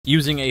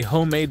Using a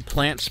homemade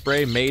plant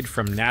spray made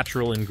from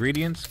natural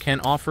ingredients can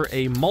offer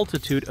a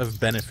multitude of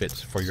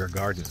benefits for your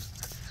garden.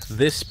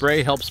 This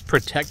spray helps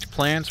protect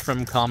plants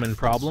from common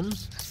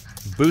problems,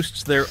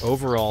 boosts their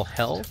overall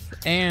health,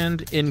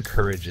 and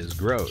encourages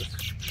growth.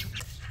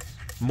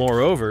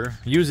 Moreover,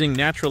 using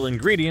natural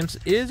ingredients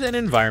is an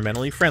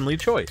environmentally friendly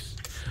choice,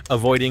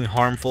 avoiding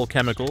harmful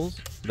chemicals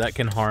that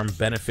can harm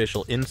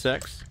beneficial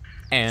insects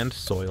and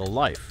soil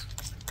life.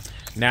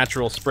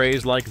 Natural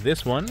sprays like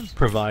this one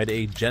provide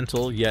a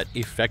gentle yet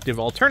effective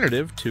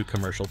alternative to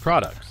commercial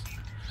products,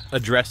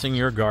 addressing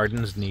your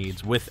garden's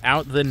needs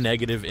without the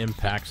negative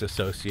impacts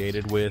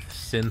associated with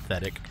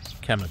synthetic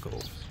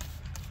chemicals.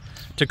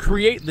 To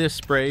create this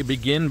spray,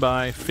 begin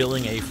by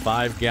filling a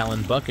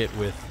 5-gallon bucket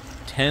with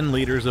 10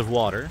 liters of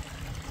water.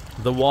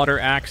 The water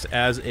acts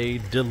as a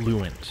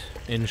diluent,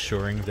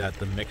 ensuring that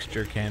the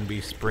mixture can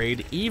be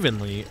sprayed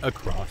evenly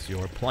across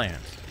your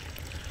plants.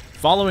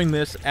 Following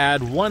this,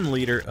 add 1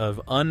 liter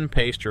of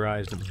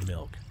unpasteurized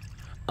milk.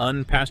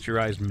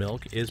 Unpasteurized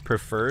milk is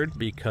preferred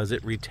because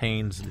it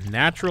retains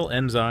natural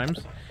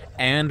enzymes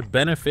and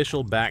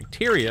beneficial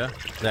bacteria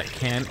that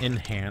can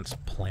enhance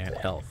plant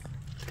health.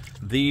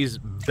 These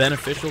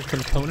beneficial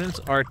components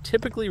are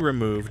typically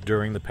removed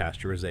during the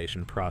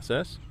pasteurization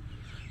process,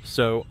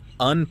 so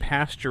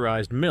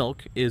unpasteurized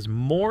milk is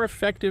more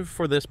effective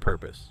for this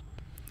purpose.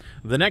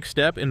 The next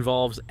step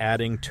involves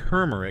adding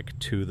turmeric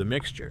to the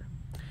mixture.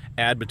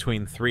 Add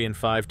between 3 and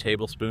 5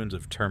 tablespoons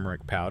of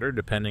turmeric powder,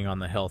 depending on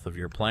the health of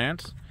your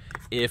plants.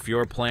 If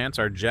your plants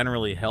are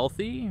generally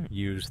healthy,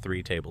 use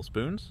 3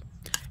 tablespoons.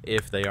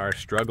 If they are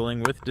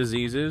struggling with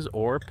diseases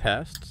or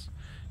pests,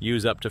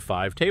 use up to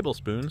 5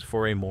 tablespoons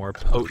for a more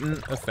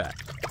potent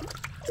effect.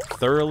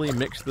 Thoroughly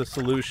mix the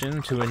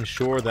solution to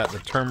ensure that the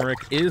turmeric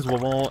is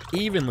more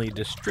evenly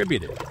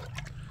distributed.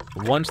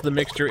 Once the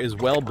mixture is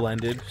well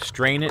blended,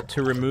 strain it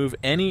to remove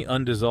any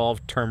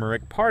undissolved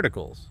turmeric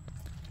particles.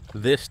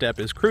 This step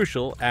is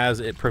crucial as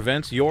it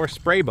prevents your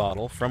spray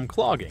bottle from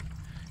clogging.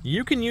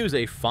 You can use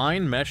a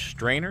fine mesh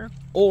strainer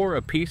or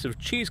a piece of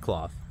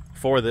cheesecloth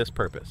for this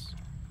purpose.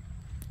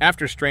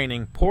 After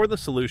straining, pour the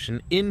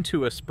solution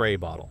into a spray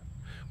bottle.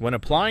 When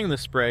applying the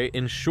spray,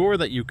 ensure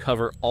that you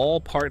cover all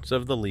parts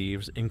of the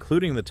leaves,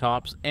 including the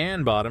tops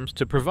and bottoms,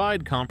 to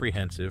provide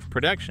comprehensive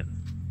protection.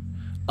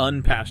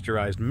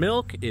 Unpasteurized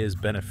milk is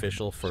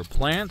beneficial for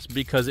plants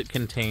because it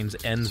contains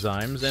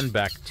enzymes and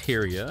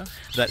bacteria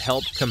that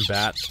help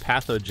combat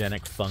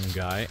pathogenic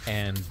fungi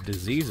and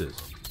diseases.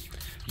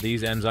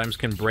 These enzymes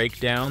can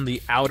break down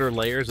the outer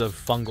layers of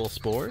fungal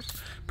spores,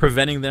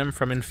 preventing them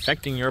from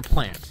infecting your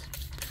plants.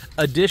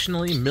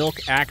 Additionally, milk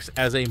acts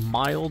as a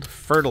mild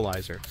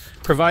fertilizer,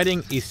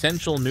 providing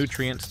essential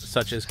nutrients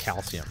such as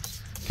calcium.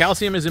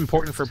 Calcium is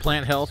important for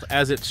plant health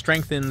as it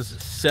strengthens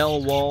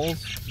cell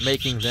walls,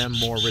 making them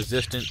more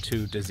resistant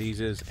to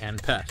diseases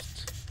and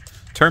pests.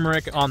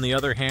 Turmeric, on the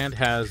other hand,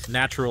 has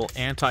natural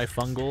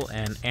antifungal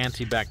and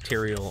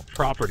antibacterial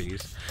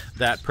properties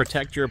that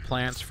protect your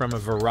plants from a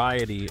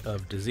variety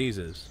of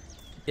diseases.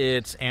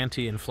 Its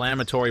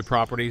anti-inflammatory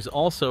properties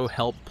also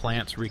help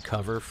plants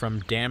recover from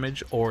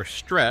damage or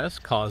stress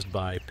caused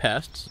by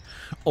pests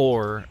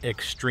or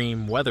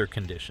extreme weather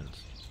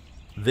conditions.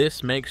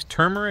 This makes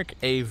turmeric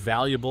a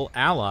valuable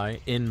ally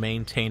in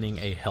maintaining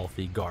a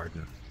healthy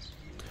garden.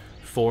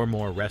 For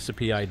more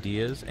recipe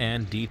ideas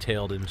and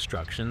detailed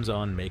instructions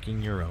on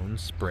making your own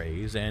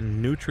sprays and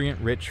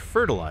nutrient-rich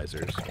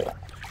fertilizers,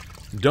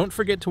 don't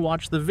forget to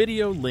watch the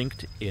video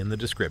linked in the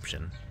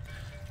description.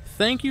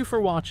 Thank you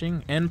for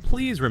watching, and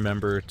please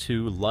remember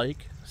to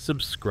like,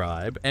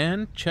 subscribe,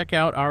 and check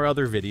out our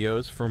other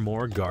videos for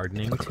more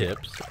gardening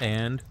tips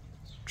and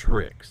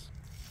tricks.